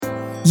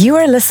You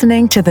are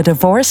listening to the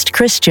Divorced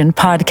Christian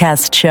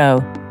Podcast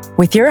Show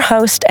with your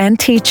host and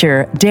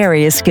teacher,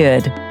 Darius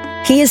Good.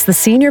 He is the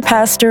senior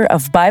pastor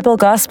of Bible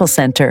Gospel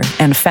Center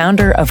and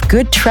founder of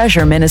Good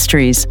Treasure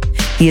Ministries.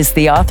 He is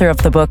the author of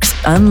the books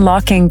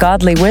Unlocking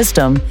Godly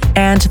Wisdom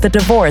and The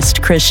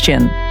Divorced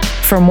Christian.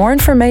 For more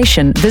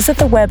information, visit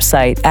the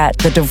website at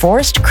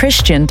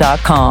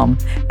thedivorcedchristian.com.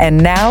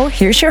 And now,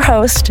 here's your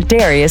host,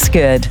 Darius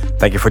Good.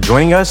 Thank you for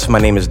joining us. My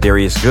name is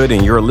Darius Good,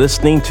 and you're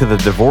listening to the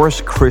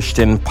Divorced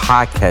Christian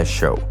Podcast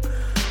Show.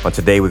 On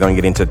today, we're going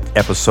to get into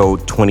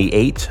episode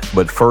 28.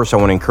 But first, I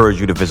want to encourage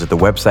you to visit the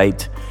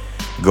website.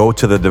 Go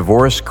to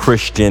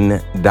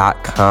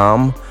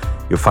thedivorcedchristian.com.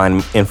 You'll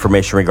find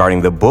information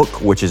regarding the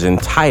book, which is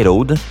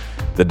entitled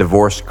The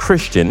Divorced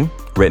Christian,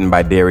 written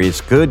by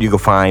Darius Good. You can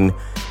find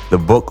the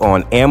book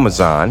on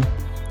Amazon.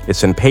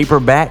 It's in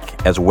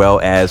paperback as well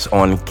as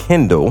on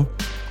Kindle.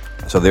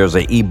 So there's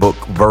an ebook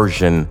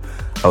version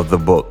of the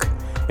book.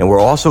 And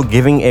we're also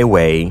giving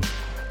away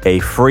a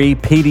free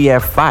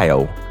PDF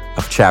file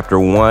of chapter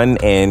 1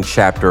 and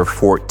chapter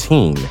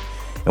 14.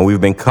 And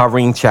we've been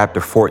covering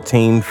chapter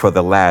 14 for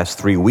the last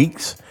 3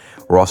 weeks.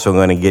 We're also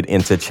going to get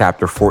into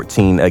chapter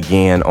 14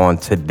 again on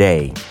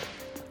today.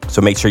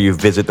 So make sure you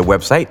visit the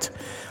website.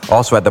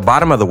 Also, at the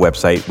bottom of the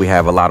website, we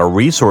have a lot of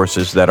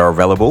resources that are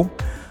available.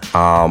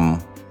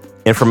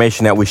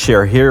 Information that we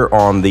share here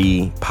on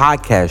the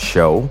podcast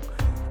show.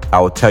 I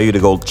will tell you to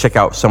go check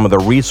out some of the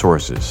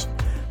resources.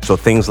 So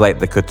things like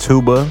the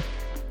ketubah,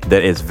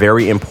 that is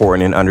very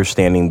important in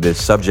understanding the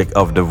subject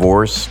of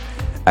divorce.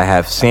 I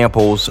have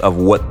samples of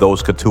what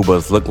those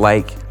ketubahs look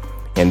like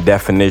and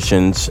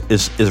definitions.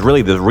 Is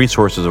really the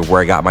resources of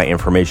where I got my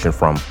information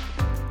from.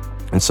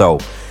 And so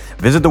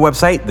visit the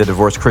website,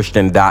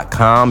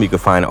 thedivorcedchristian.com. You can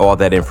find all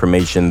that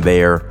information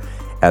there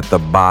at the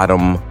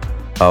bottom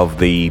of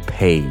the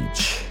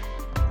page.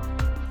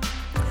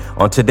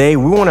 On today,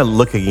 we want to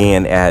look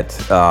again at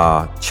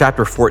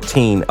chapter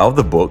 14 of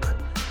the book.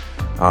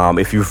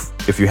 If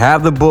you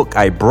have the book,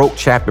 I broke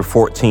chapter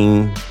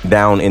 14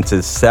 down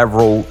into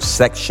several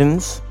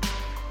sections.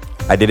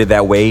 I did it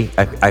that way.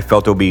 I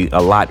felt it would be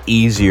a lot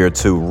easier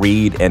to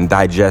read and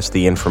digest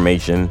the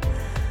information.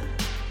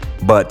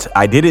 But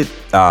I did it.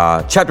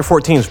 Chapter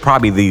 14 is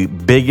probably the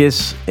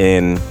biggest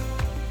and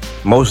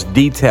most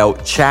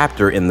detailed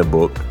chapter in the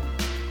book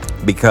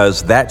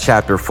because that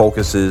chapter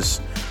focuses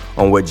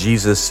on what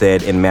Jesus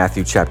said in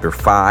Matthew chapter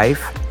 5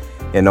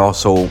 and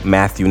also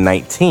Matthew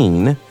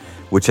 19,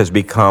 which has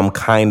become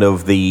kind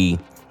of the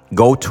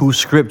go-to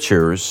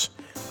scriptures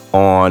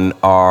on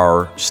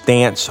our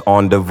stance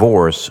on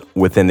divorce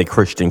within the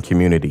Christian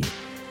community.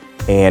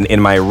 And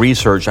in my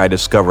research, I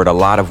discovered a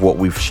lot of what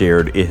we've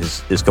shared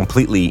is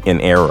completely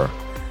in error.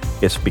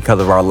 It's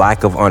because of our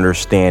lack of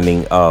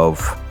understanding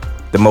of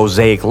the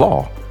Mosaic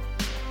law.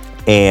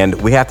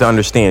 And we have to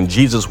understand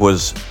Jesus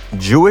was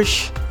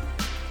Jewish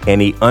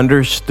and he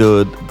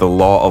understood the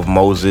law of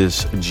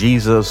Moses.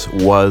 Jesus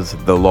was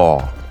the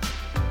law.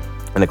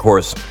 And of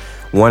course,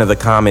 one of the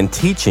common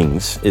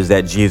teachings is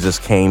that Jesus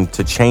came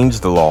to change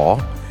the law.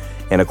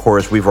 And of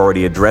course, we've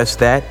already addressed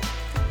that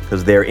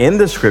because there in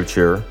the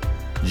scripture,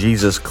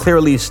 Jesus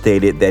clearly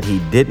stated that he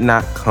did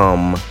not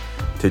come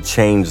to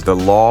change the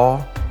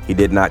law. He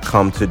did not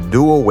come to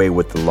do away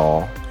with the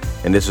law.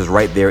 And this is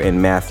right there in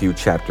Matthew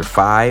chapter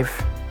 5,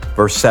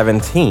 verse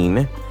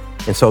 17.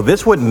 And so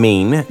this would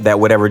mean that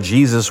whatever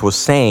Jesus was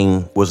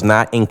saying was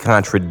not in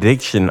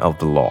contradiction of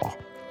the law.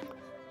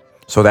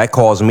 So that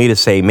caused me to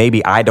say,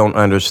 maybe I don't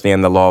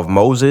understand the law of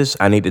Moses.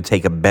 I need to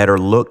take a better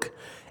look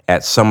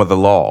at some of the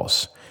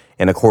laws.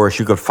 And of course,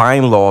 you could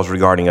find laws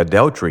regarding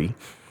adultery,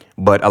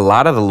 but a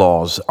lot of the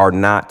laws are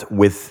not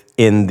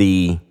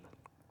within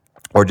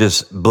or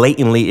just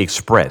blatantly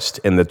expressed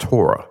in the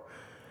Torah.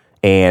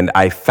 And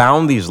I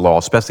found these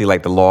laws, especially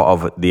like the law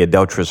of the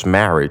adulterous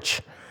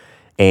marriage.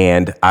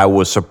 And I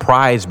was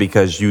surprised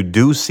because you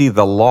do see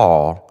the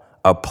law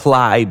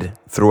applied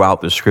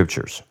throughout the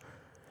scriptures.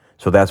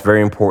 So that's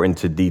very important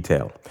to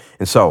detail.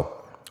 And so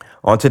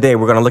on today,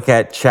 we're going to look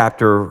at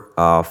chapter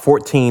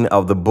 14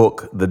 of the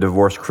book, The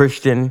Divorced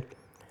Christian.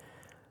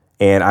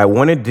 And I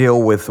want to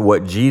deal with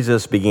what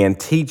Jesus began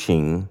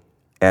teaching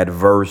at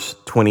verse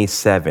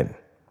 27.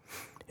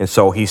 And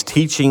so he's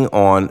teaching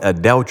on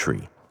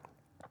adultery.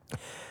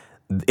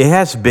 It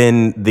has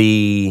been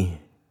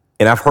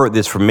and I've heard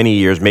this for many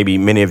years, maybe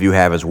many of you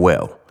have as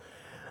well,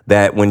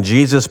 that when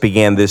Jesus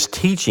began this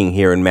teaching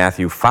here in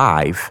Matthew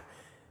 5,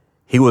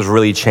 he was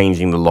really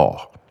changing the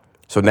law.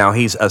 So now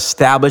he's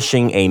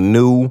establishing a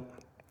new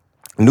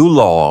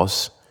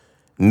laws,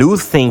 new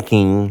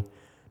thinking,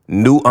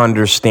 new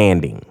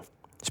understanding,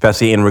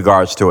 especially in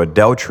regards to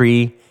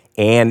adultery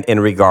and in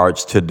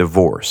regards to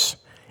divorce.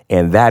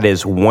 And that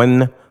is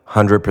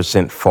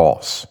 100%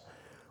 false,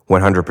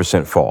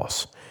 100%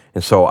 false.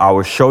 And so I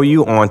will show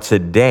you on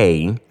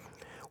today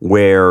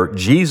where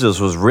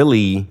Jesus was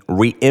really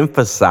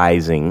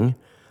re-emphasizing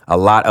a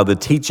lot of the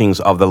teachings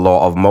of the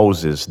law of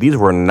Moses. These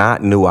were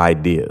not new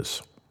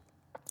ideas.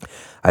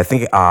 I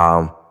think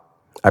I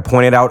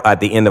pointed out at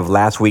the end of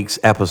last week's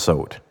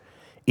episode,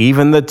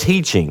 even the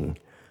teaching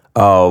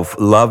of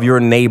love your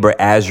neighbor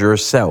as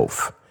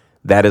yourself.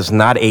 That is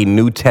not a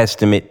New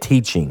Testament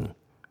teaching.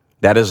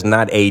 That is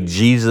not a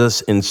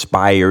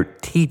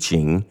Jesus-inspired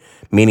teaching,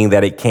 meaning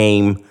that it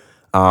came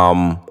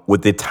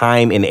with the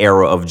time and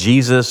era of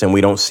Jesus, and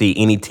we don't see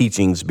any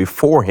teachings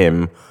before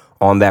him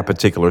on that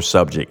particular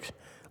subject,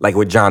 like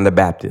with John the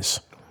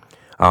Baptist.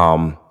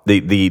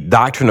 The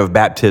doctrine of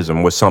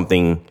baptism was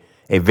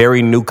a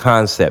very new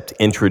concept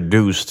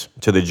introduced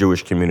to the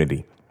Jewish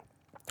community.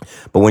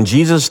 But when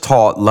Jesus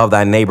taught, love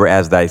thy neighbor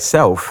as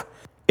thyself,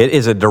 it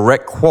is a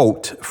direct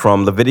quote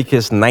from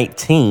Leviticus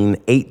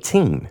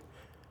 19:18.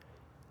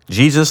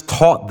 Jesus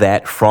taught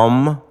that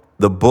from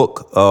the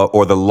book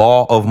or the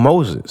law of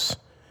Moses.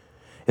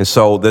 And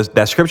so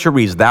that scripture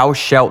reads, thou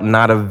shalt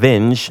not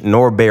avenge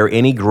nor bear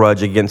any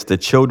grudge against the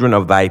children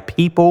of thy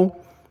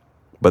people,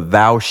 but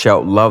thou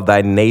shalt love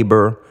thy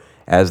neighbor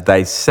as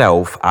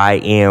thyself. I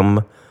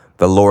am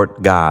the Lord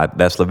God.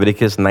 That's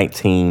Leviticus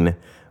 19,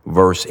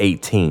 verse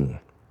 18.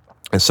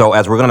 And so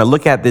as we're going to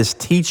look at this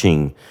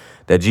teaching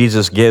that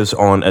Jesus gives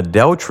on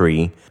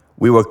adultery,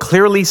 we will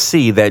clearly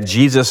see that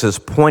Jesus is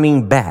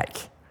pointing back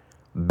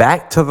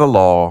to the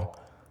law,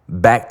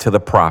 back to the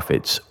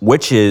prophets,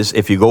 which is,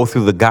 if you go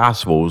through the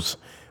Gospels,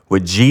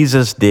 what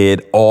Jesus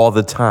did all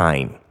the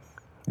time.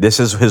 This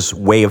is his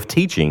way of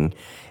teaching.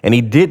 And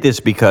he did this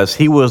because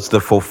he was the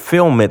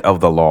fulfillment of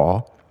the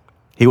law.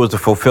 He was the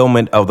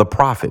fulfillment of the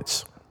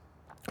prophets.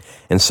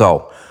 And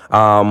so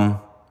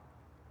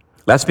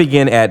let's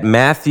begin at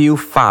Matthew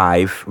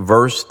 5,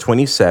 verse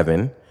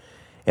 27.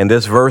 And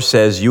this verse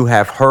says, you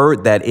have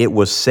heard that it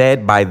was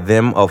said by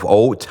them of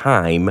old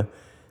time,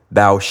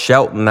 thou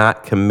shalt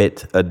not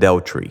commit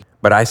adultery.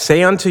 But I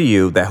say unto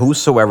you that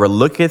whosoever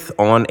looketh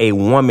on a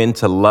woman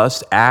to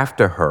lust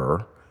after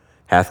her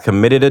hath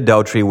committed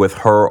adultery with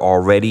her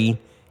already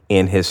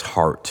in his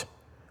heart.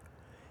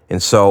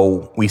 And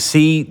so we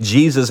see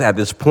Jesus at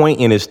this point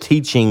in his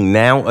teaching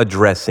now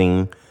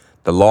addressing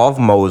the law of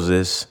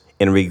Moses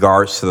in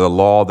regards to the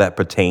law that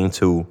pertained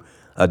to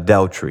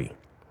adultery.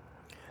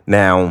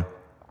 Now,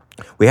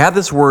 we have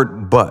this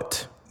word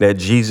but that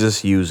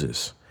Jesus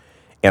uses.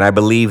 And I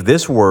believe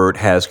this word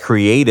has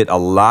created a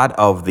lot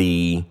of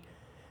the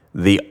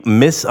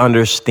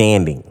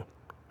misunderstanding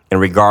in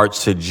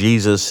regards to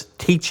Jesus'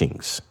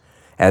 teachings,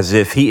 as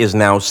if he is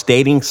now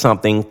stating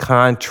something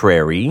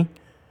contrary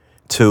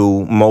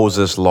to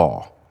Moses'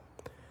 law.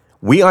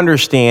 We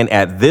understand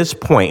at this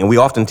point, and we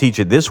often teach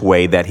it this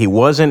way, that he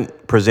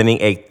wasn't presenting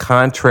a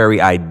contrary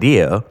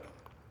idea,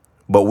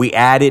 but we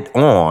add it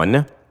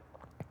on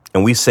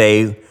and we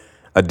say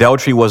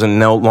adultery wasn't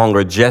no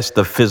longer just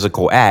the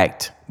physical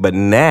act, but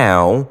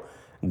now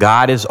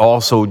God is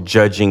also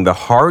judging the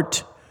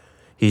heart.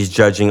 He's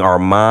judging our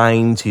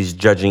minds. He's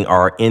judging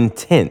our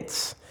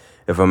intents.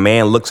 If a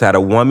man looks at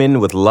a woman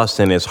with lust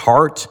in his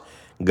heart,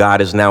 God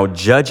is now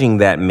judging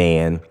that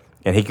man,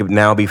 and he could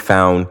now be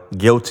found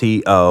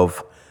guilty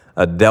of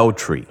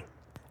adultery.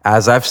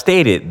 As I've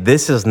stated,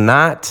 this is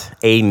not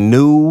a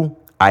new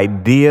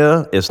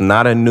idea. It's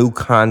not a new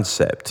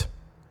concept.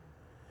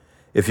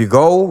 If you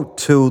go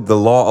to the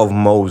law of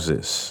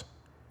Moses,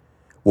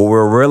 what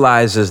we'll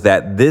realize is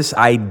that this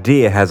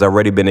idea has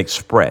already been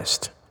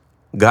expressed.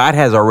 God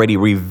has already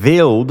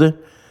revealed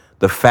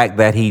the fact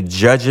that he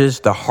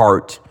judges the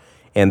heart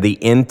and the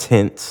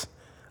intents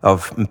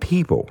of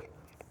people.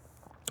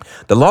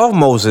 The law of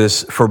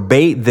Moses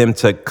forbade them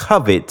to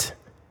covet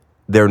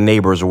their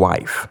neighbor's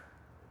wife.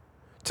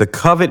 To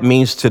covet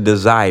means to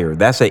desire.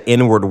 That's an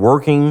inward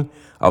working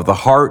of the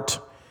heart.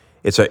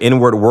 It's an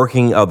inward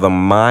working of the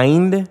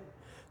mind.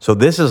 So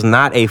this is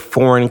not a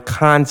foreign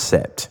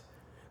concept.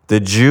 The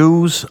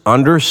Jews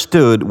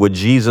understood what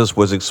Jesus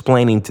was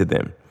explaining to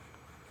them.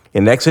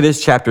 In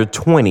Exodus chapter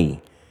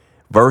 20,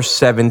 verse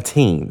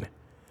 17,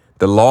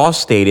 the law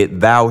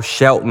stated, thou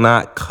shalt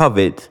not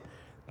covet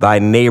thy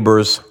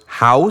neighbor's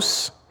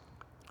house.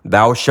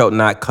 Thou shalt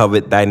not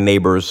covet thy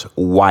neighbor's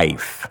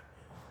wife.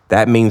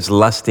 That means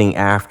lusting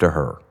after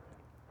her.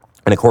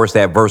 And of course,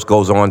 that verse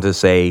goes on to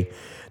say,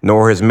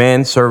 nor his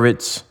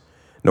manservants,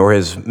 nor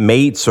his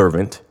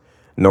maidservant,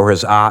 nor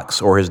his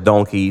ox or his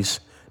donkeys,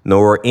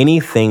 nor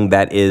anything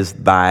that is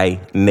thy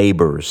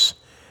neighbor's.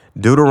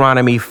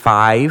 Deuteronomy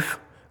 5,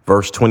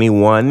 verse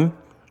 21,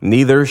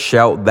 neither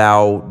shalt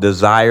thou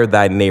desire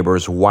thy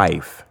neighbor's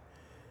wife,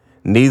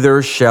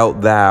 neither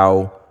shalt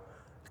thou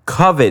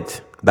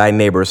covet thy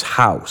neighbor's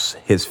house,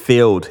 his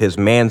field, his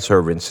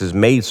manservants, his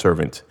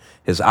maidservant,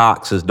 his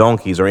ox, his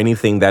donkeys, or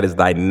anything that is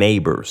thy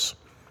neighbor's.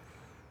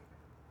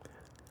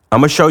 I'm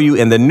going to show you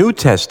in the New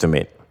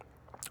Testament,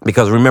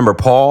 because remember,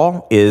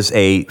 Paul is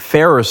a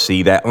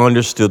Pharisee that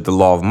understood the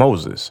law of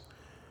Moses.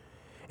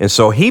 And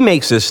so he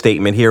makes this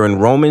statement here in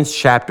Romans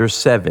chapter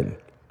 7.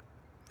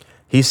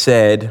 He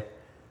said,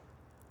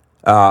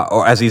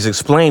 or as he's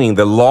explaining,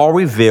 the law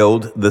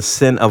revealed the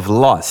sin of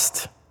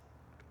lust.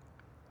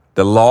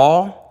 The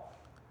law,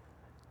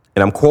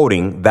 and I'm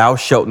quoting, thou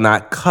shalt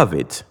not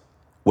covet,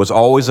 was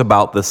always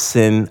about the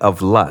sin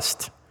of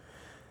lust.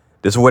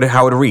 This is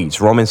how it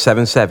reads, Romans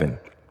 7:7.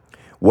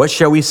 What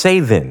shall we say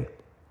then?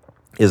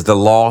 Is the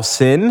law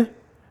sin?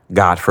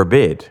 God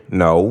forbid.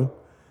 No,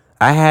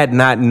 I had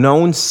not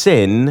known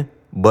sin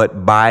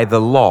but by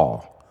the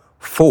law,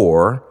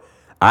 for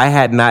I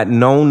had not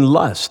known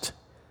lust,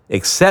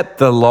 except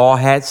the law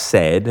had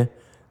said,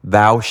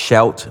 thou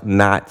shalt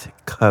not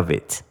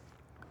covet.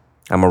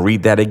 I'm going to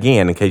read that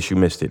again in case you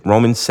missed it.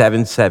 Romans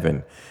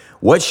 7:7.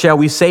 What shall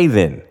we say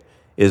then?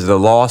 Is the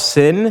law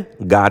sin?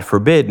 God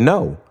forbid.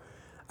 No,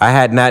 I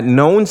had not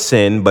known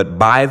sin but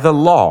by the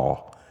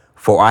law,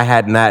 for I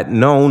had not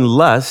known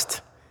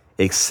lust,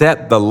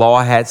 except the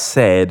law had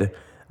said,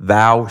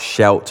 thou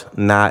shalt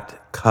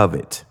not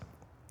covet.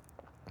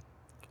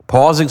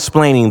 Paul's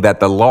explaining that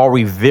the law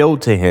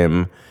revealed to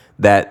him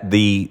that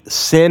the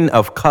sin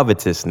of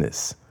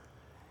covetousness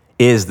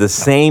is the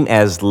same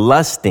as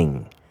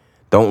lusting.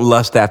 Don't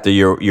lust after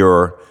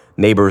your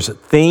neighbor's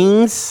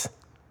things.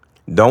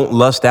 Don't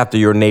lust after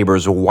your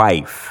neighbor's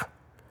wife.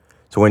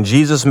 So when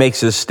Jesus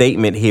makes his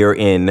statement here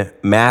in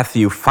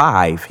Matthew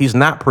 5, he's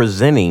not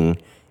presenting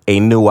a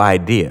new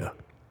idea.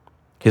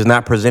 He's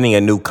not presenting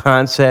a new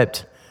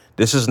concept.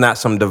 This is not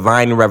some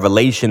divine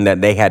revelation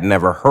that they had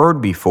never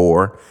heard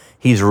before.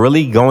 He's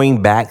really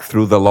going back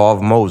through the law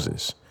of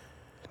Moses.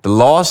 The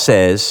law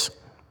says,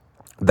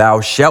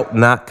 thou shalt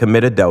not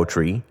commit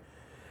adultery.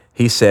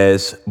 He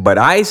says, but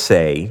I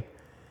say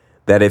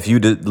that if you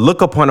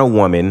look upon a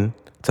woman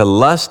to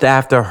lust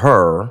after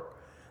her,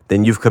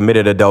 then you've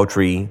committed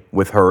adultery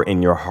with her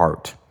in your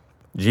heart.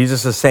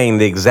 Jesus is saying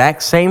the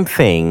exact same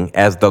thing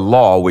as the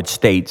law, which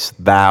states,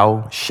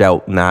 thou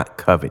shalt not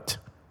covet.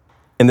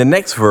 In the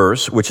next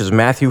verse, which is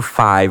Matthew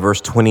 5,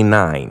 verse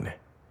 29,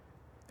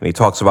 and he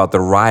talks about the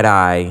right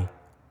eye,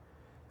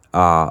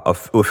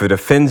 if it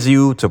offends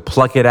you, to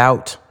pluck it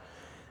out.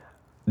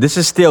 This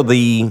is still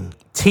the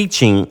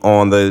teaching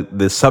on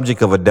the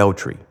subject of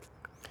adultery.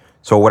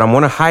 So what I'm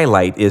going to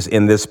highlight is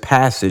in this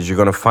passage, you're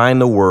going to find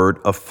the word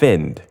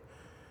offend.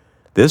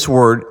 This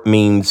word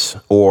means,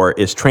 or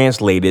is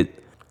translated,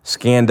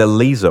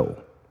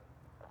 scandalizo.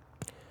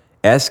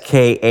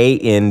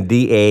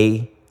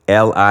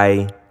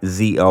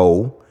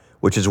 Skandalizo,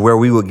 which is where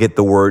we would get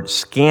the word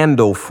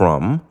scandal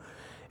from.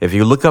 If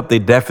you look up the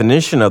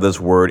definition of this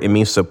word, it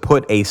means to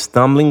put a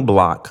stumbling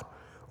block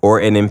or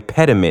an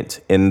impediment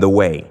in the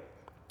way,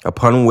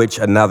 upon which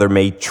another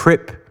may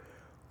trip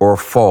or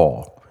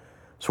fall.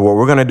 So what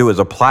we're going to do is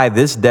apply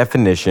this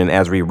definition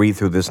as we read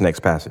through this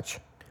next passage.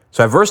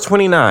 So at verse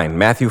 29,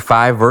 Matthew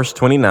 5, verse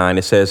 29,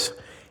 it says,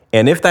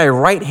 and if thy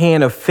right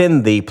hand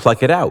offend thee,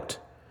 pluck it out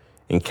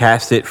and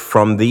cast it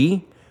from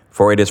thee,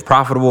 for it is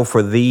profitable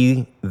for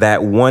thee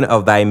that one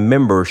of thy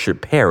members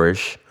should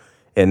perish,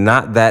 and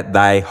not that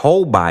thy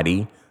whole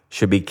body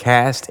should be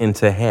cast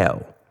into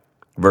hell.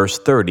 Verse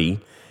 30,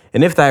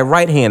 and if thy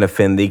right hand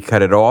offend thee,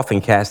 cut it off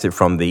and cast it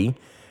from thee,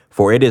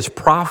 for it is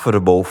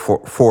profitable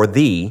for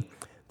thee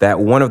that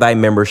one of thy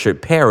members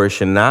should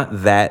perish, and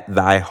not that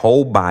thy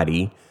whole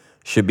body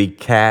should be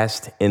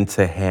cast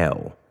into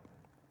hell.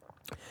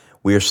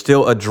 We are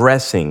still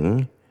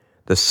addressing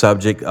the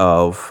subject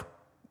of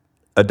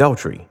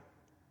adultery.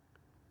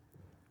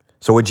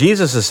 So what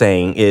Jesus is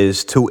saying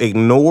is to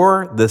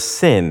ignore the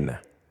sin,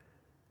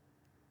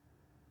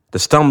 the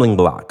stumbling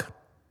block,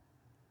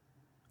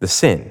 the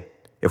sin.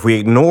 If we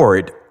ignore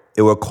it,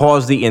 it will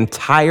cause the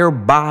entire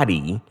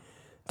body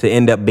to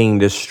end up being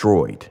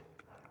destroyed.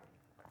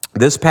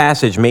 This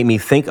passage made me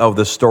think of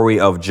the story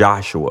of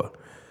Joshua,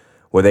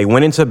 where they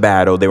went into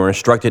battle. They were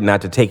instructed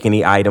not to take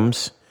any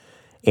items.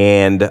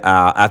 And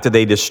after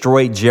they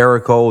destroyed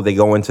Jericho, they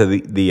go into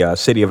the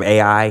city of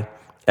Ai,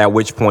 at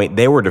which point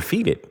they were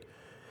defeated.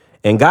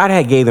 And God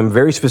had gave them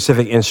very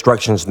specific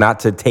instructions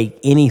not to take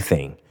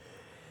anything.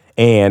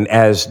 And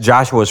as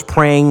Joshua was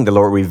praying, the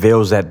Lord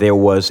reveals that there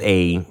was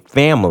a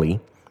family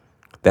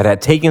that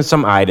had taken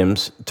some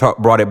items,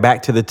 brought it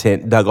back to the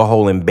tent, dug a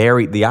hole and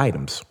buried the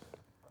items.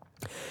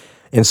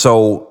 And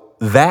so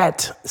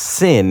that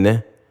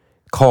sin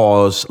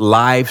caused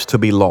lives to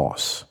be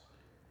lost.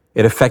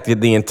 It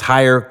affected the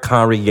entire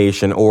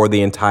congregation or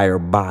the entire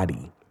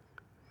body.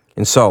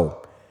 And so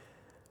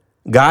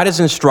God is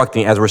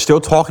instructing, as we're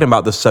still talking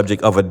about the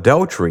subject of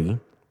adultery,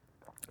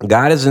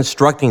 God is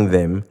instructing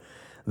them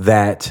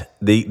that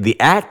the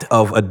act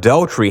of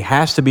adultery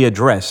has to be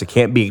addressed. It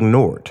can't be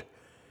ignored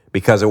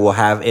because it will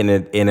have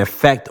an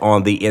effect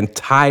on the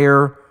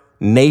entire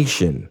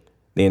nation,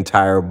 the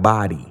entire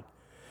body.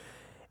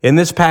 In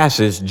this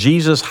passage,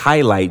 Jesus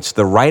highlights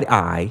the right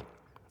eye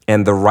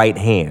and the right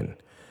hand.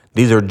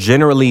 These are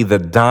generally the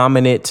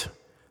dominant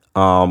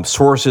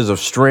sources of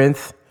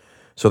strength.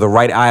 So the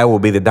right eye will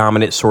be the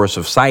dominant source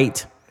of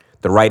sight.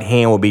 The right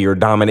hand will be your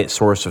dominant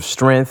source of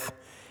strength.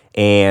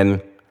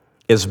 And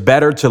it's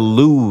better to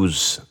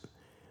lose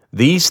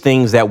these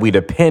things that we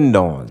depend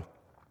on,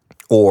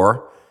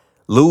 or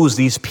lose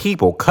these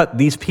people, cut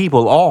these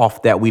people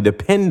off that we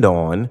depend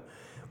on,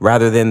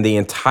 rather than the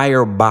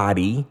entire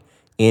body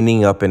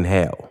ending up in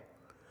hell.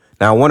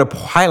 Now, I want to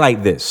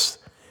highlight this.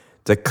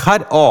 To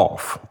cut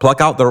off,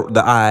 pluck out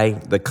the eye,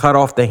 to cut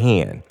off the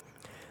hand.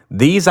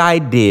 These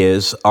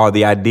ideas are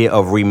the idea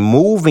of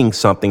removing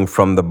something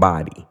from the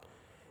body.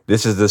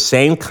 This is the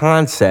same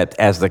concept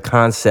as the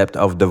concept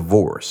of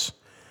divorce.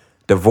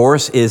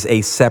 Divorce is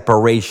a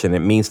separation. It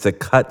means to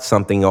cut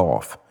something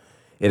off.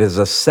 It is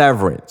a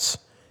severance.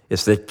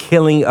 It's the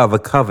killing of a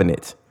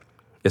covenant.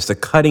 It's the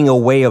cutting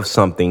away of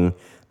something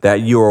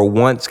that you were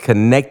once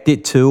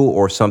connected to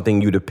or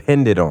something you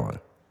depended on.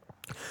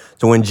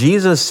 So when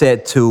Jesus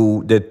said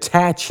to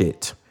detach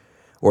it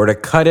or to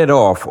cut it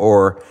off,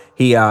 or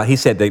he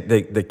said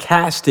to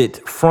cast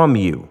it from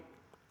you,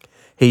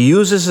 he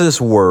uses this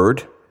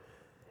word,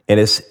 and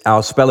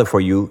I'll spell it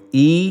for you,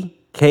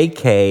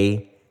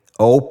 E-K-K-O-P-T-O.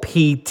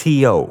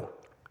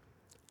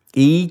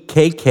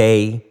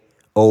 E-K-K-O-P-T-O.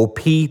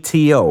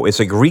 It's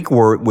a Greek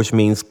word which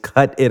means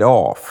cut it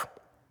off.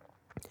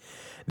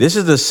 This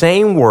is the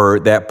same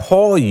word that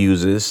Paul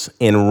uses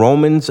in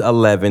Romans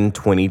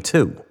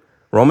 11:22.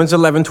 Romans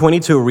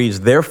 11:22 reads,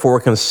 "Therefore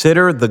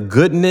consider the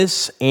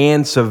goodness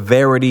and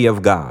severity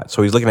of God."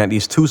 So he's looking at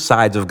these two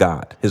sides of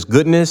God, his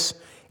goodness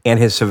and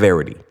his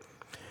severity.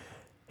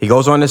 He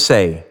goes on to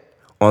say,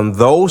 "On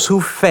those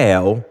who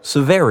fail,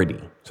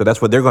 severity." So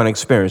that's what they're going to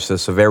experience, the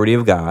severity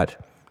of God.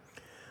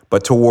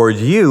 "But toward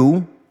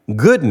you,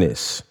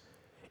 goodness,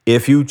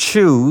 if you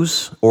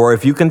choose or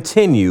if you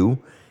continue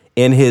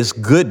in his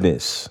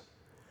goodness.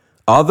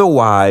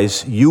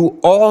 Otherwise, you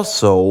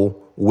also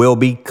will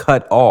be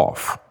cut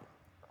off."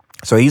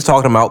 So he's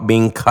talking about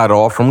being cut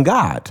off from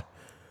God.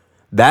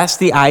 That's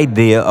the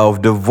idea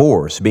of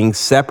divorce, being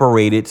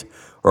separated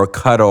or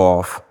cut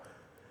off.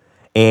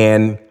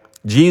 And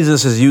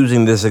Jesus is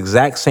using this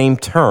exact same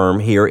term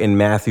here in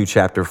Matthew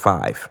chapter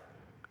 5.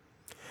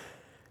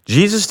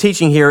 Jesus'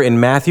 teaching here in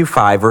Matthew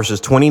 5,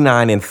 verses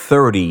 29 and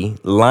 30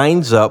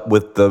 lines up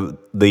with the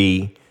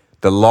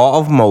law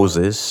of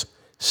Moses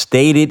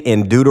stated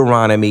in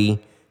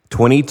Deuteronomy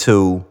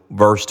 22,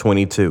 verse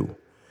 22,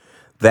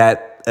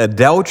 that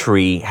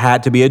adultery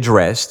had to be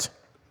addressed,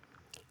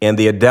 and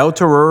the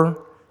adulterer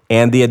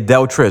and the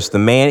adulteress, the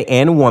man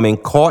and woman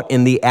caught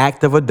in the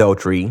act of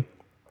adultery,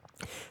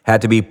 had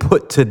to be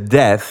put to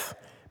death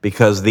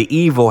because the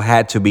evil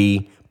had to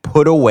be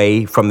put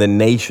away from the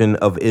nation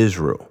of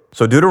Israel.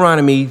 So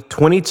Deuteronomy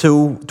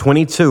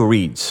 22:22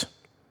 reads,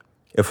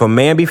 "If a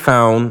man be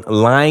found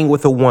lying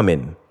with a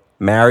woman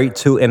married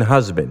to an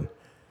husband,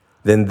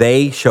 then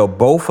they shall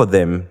both of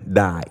them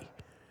die,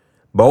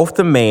 both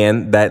the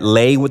man that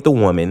lay with the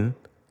woman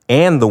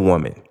and the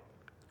woman.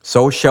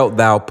 So shalt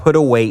thou put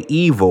away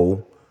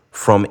evil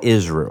from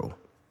Israel."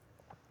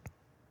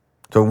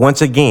 So once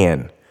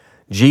again,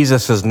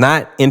 Jesus is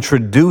not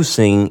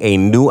introducing a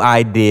new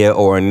idea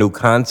or a new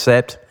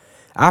concept.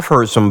 I've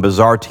heard some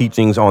bizarre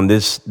teachings on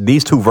these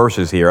two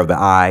verses here of the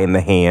eye and the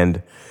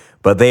hand,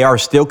 but they are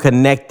still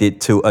connected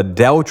to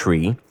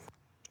adultery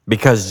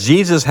because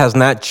Jesus has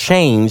not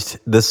changed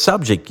the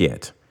subject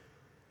yet.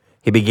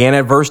 He began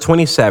at verse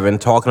 27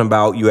 talking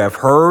about, "You have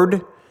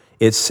heard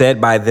it said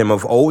by them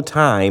of old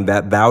time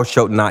that thou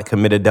shalt not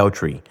commit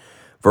adultery."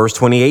 Verse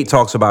 28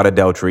 talks about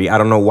adultery. I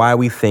don't know why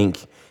we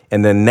think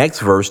in the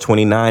next verse,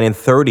 29 and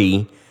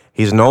 30,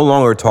 he's no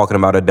longer talking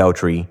about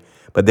adultery.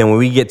 But then when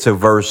we get to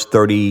verse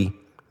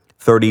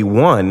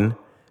 31,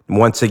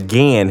 once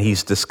again,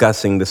 he's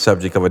discussing the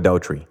subject of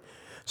adultery.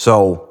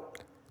 So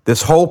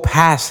this whole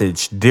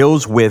passage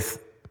deals with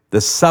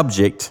the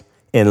subject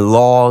and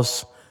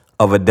laws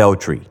of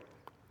adultery.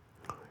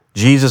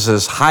 Jesus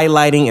is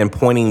highlighting and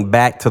pointing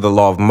back to the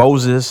law of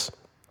Moses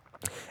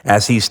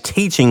as he's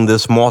teaching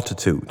this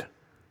multitude.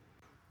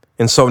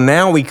 And so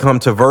now we come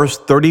to verse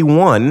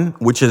 31,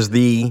 which is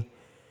the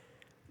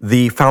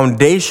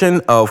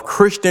foundation of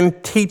Christian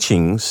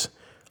teachings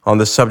on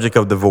the subject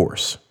of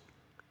divorce.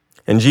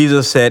 And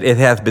Jesus said, "It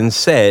hath been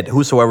said,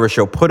 whosoever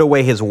shall put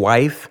away his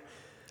wife,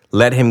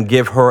 let him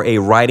give her a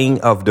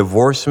writing of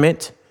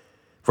divorcement."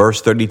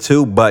 Verse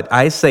 32, "But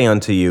I say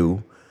unto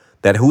you,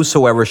 that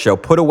whosoever shall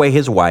put away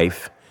his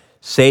wife,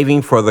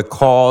 saving for the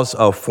cause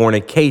of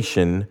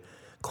fornication,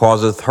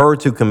 causeth her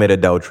to commit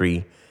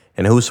adultery,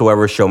 and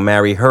whosoever shall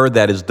marry her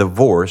that is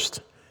divorced,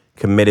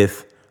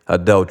 committeth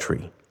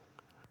adultery."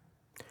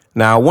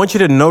 Now, I want you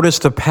to notice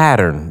the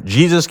pattern.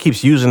 Jesus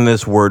keeps using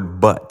this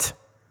word "but,"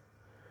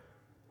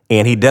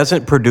 and he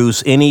doesn't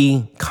produce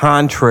any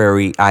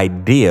contrary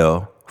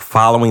idea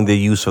following the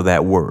use of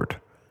that word.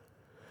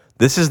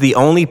 This is the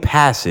only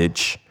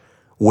passage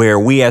where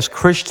we as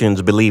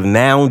Christians believe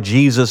now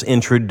Jesus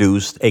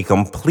introduced a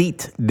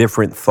complete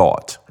different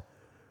thought.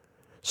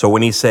 So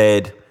when he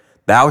said,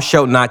 "Thou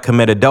shalt not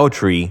commit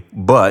adultery,"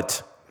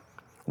 but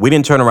we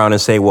didn't turn around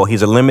and say, well,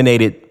 he's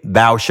eliminated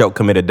 "thou shalt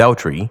commit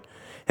adultery"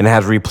 and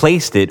has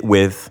replaced it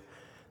with,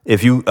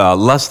 if you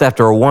lust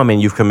after a woman,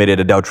 you've committed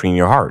adultery in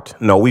your heart.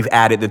 No, we've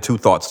added the two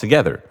thoughts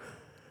together.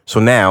 So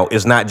now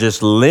it's not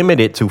just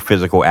limited to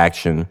physical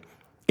action.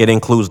 It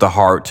includes the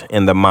heart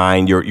and the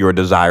mind, your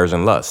desires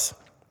and lusts.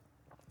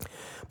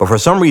 But for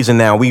some reason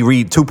now we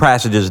read two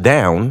passages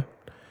down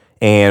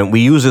and we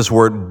use this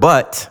word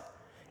 "but"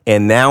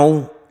 and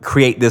now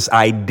create this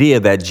idea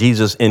that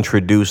Jesus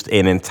introduced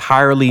an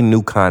entirely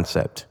new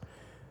concept,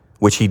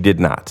 which he did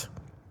not.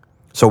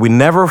 So we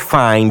never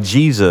find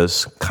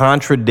Jesus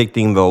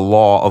contradicting the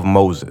law of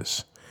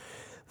Moses.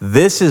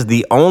 This is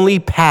the only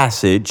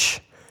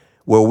passage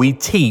where we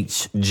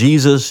teach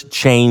Jesus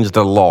changed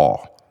the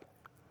law.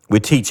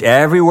 We teach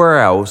everywhere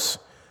else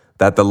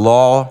that the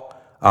law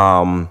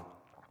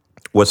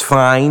was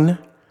fine,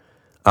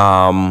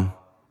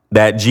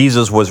 that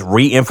Jesus was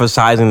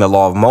re-emphasizing the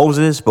law of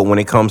Moses. But when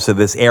it comes to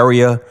this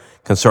area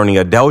concerning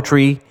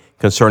adultery,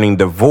 concerning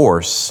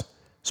divorce,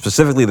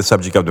 specifically the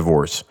subject of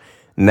divorce,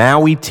 now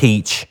we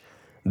teach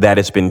that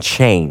it's been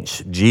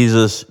changed.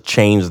 Jesus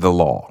changed the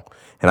law.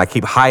 And I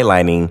keep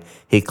highlighting,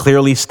 he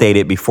clearly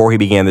stated before he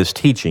began this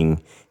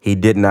teaching, he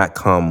did not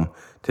come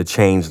to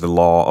change the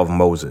law of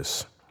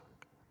Moses.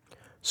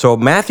 So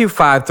Matthew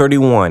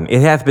 5:31,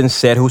 it hath been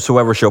said,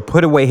 whosoever shall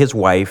put away his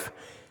wife,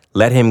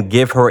 let him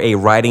give her a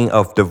writing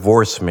of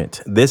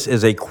divorcement. This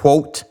is a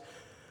quote.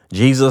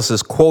 Jesus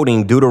is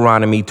quoting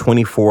Deuteronomy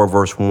 24,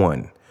 verse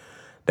 1.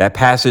 That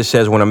passage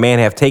says, when a man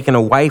have taken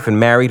a wife and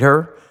married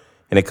her,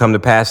 and it come to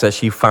pass that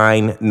she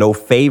find no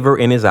favor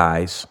in his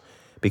eyes,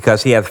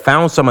 because he hath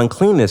found some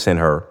uncleanness in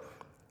her,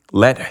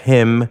 let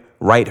him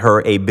write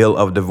her a bill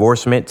of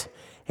divorcement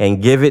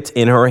and give it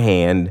in her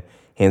hand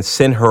and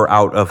send her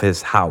out of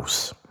his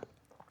house.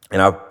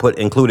 And I've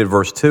included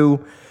verse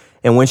 2.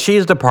 And when she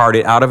is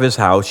departed out of his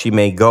house, she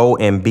may go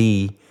and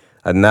be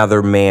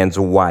another man's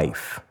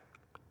wife.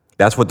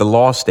 That's what the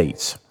law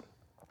states.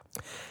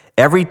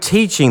 Every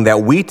teaching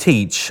that we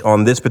teach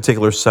on this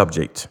particular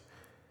subject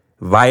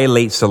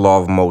violates the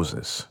law of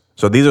Moses.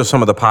 So these are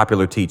some of the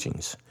popular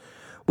teachings.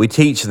 We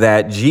teach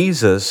that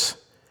Jesus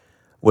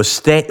was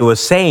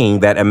saying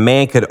that a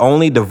man could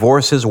only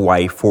divorce his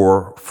wife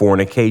for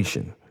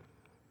fornication.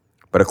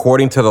 But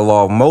according to the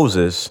law of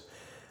Moses,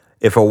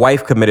 if a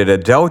wife committed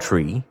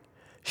adultery,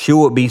 she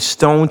would be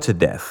stoned to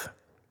death.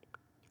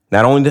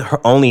 Not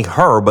only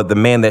her, but the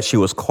man that she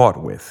was caught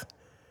with.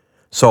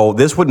 So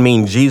this would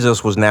mean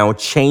Jesus was now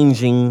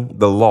changing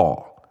the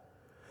law.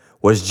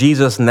 Was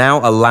Jesus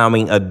now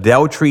allowing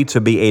adultery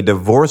to be a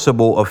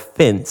divorceable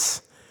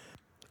offense,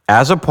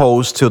 as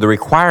opposed to the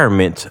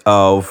requirement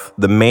of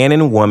the man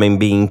and woman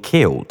being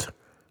killed?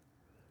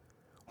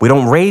 We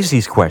don't raise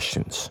these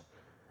questions.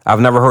 I've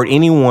never heard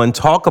anyone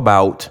talk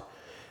about,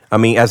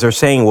 as they're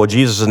saying, well,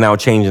 Jesus is now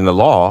changing the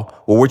law.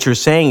 Well, what you're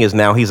saying is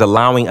now he's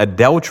allowing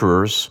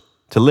adulterers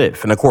to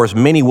live. And of course,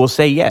 many will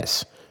say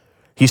yes.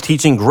 He's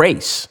teaching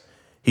grace.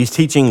 He's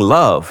teaching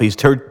love. He's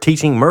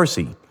teaching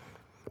mercy.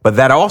 But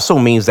that also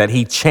means that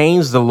he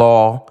changed the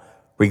law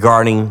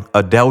regarding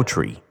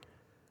adultery.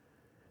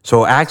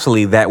 So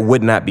actually, that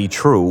would not be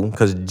true,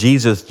 because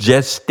Jesus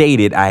just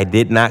stated, I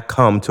did not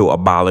come to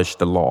abolish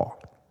the law.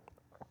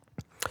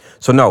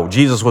 So no,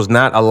 Jesus was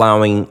not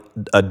allowing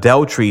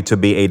adultery to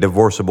be a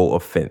divorceable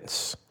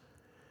offense.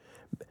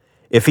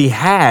 If he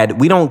had,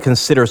 we don't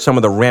consider some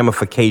of the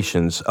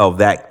ramifications of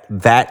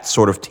that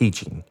sort of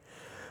teaching.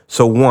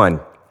 So one,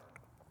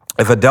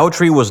 if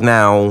adultery was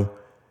now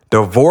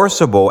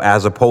divorceable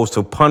as opposed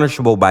to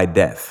punishable by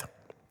death,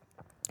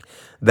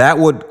 that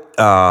would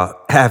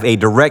have a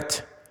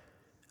direct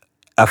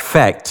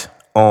effect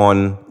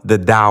on the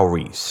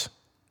dowries.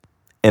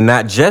 And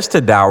not just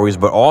the dowries,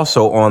 but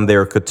also on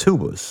their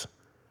ketubas.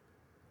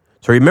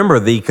 So remember,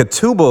 the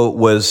ketubah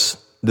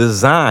was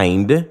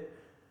designed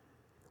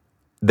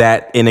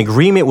that an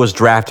agreement was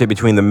drafted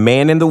between the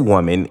man and the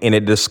woman, and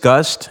it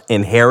discussed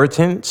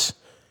inheritance.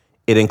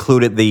 It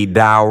included the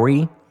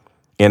dowry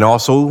and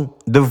also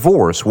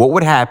divorce. What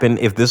would happen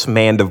if this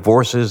man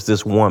divorces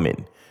this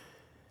woman?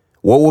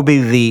 What will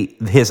be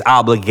his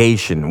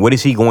obligation? What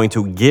is he going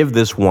to give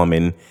this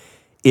woman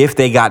if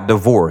they got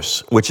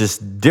divorced, which is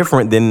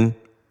different than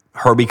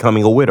her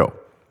becoming a widow?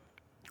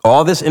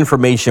 All this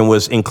information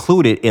was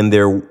included in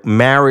their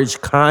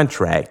marriage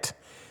contract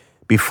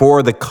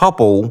before the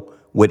couple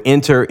would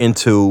enter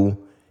into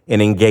an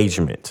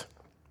engagement.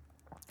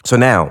 So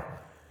now,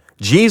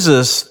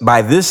 Jesus,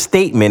 by this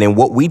statement and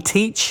what we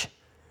teach,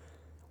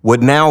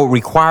 would now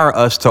require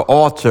us to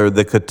alter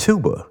the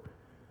ketubah.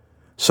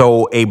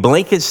 So a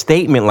blanket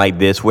statement like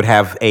this would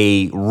have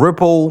a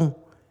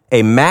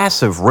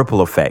massive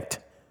ripple effect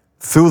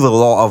through the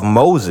law of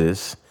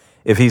Moses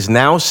if he's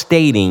now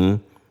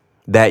stating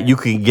that you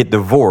can get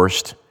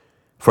divorced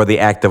for the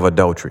act of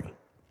adultery.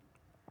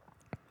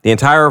 The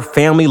entire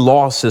family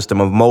law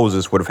system of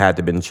Moses would have had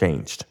to been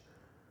changed.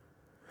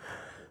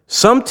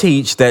 Some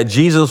teach that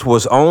Jesus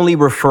was only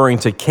referring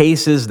to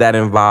cases that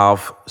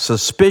involve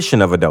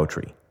suspicion of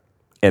adultery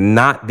and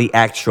not the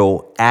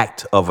actual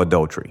act of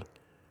adultery.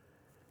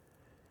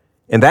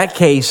 In that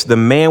case, the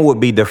man would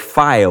be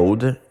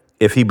defiled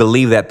if he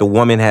believed that the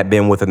woman had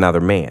been with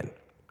another man.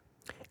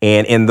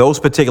 And in those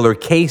particular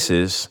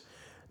cases,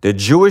 the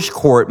Jewish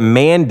court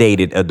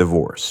mandated a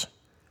divorce.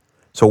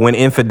 So when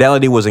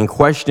infidelity was in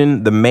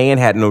question, the man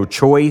had no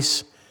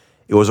choice.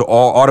 It was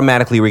all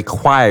automatically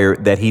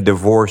required that he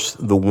divorce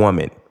the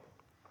woman.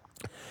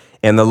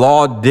 And the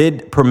law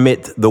did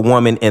permit the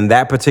woman in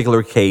that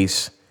particular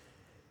case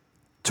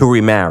to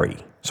remarry.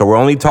 So we're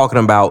only talking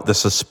about the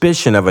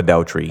suspicion of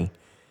adultery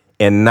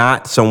and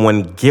not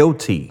someone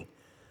guilty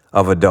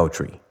of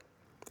adultery.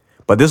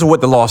 But this is what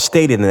the law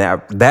stated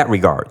in that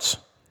regards.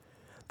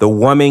 the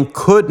woman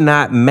could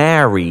not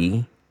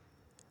marry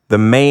the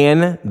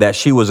man that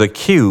she was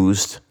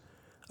accused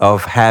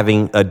of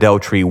having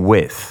adultery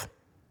with.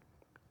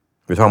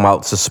 We're talking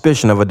about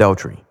suspicion of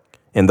adultery.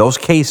 In those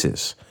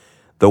cases,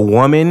 the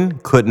woman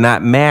could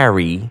not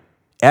marry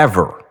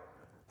ever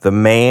the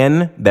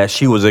man that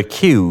she was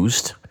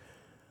accused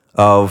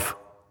of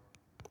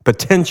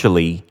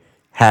potentially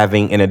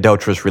having an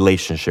adulterous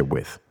relationship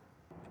with.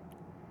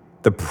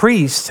 The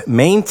priest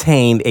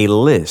maintained a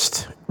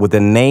list with the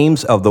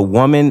names of the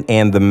woman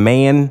and the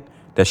man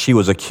that she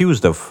was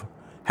accused of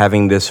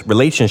having this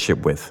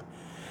relationship with.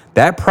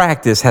 That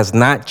practice has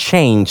not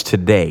changed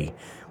today.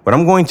 What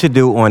I'm going to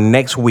do on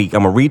next week,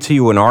 I'm going to read to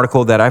you an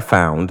article that I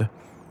found.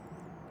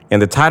 And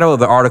the title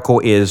of the article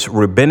is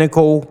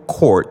Rabbinical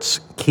Courts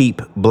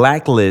Keep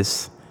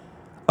Blacklists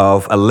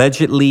of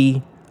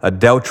Allegedly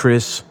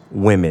Adulterous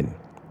Women.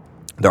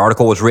 The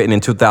article was written in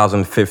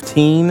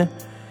 2015,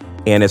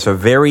 and it's a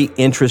very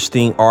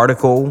interesting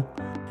article.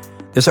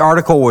 This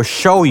article will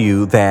show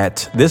you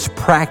that this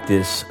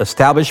practice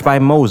established by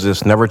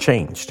Moses never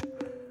changed.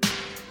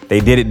 They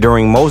did it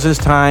during Moses'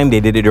 time,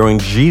 they did it during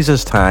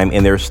Jesus' time,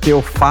 and they're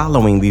still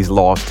following these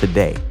laws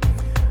today.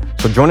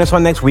 So join us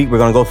on next week. We're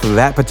going to go through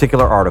that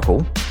particular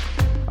article.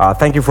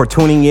 Thank you for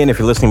tuning in. If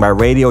you're listening by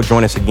radio,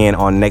 join us again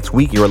on next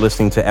week. You're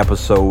listening to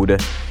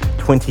episode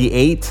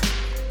 28.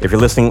 If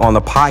you're listening on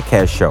the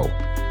podcast show,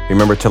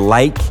 remember to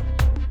like,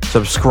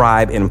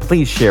 subscribe, and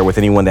please share with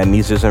anyone that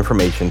needs this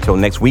information. Until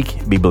next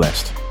week, be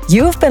blessed.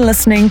 You've been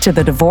listening to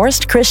the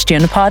Divorced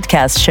Christian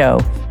Podcast Show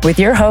with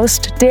your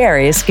host,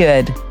 Darius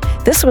Good.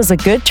 This was a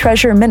Good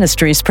Treasure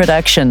Ministries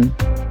production.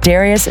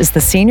 Darius is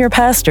the senior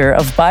pastor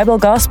of Bible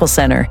Gospel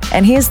Center,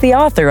 and he is the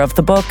author of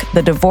the book,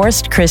 The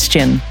Divorced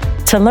Christian.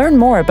 To learn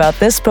more about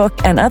this book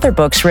and other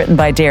books written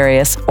by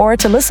Darius, or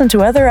to listen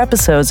to other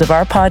episodes of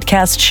our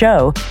podcast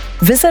show,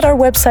 visit our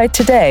website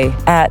today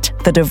at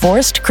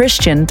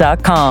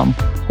thedivorcedchristian.com.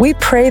 We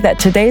pray that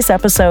today's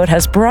episode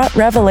has brought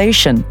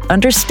revelation,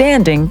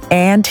 understanding,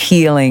 and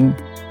healing.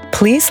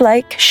 Please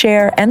like,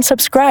 share, and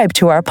subscribe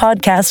to our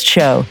podcast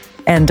show.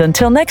 And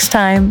until next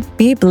time,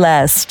 be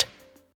blessed.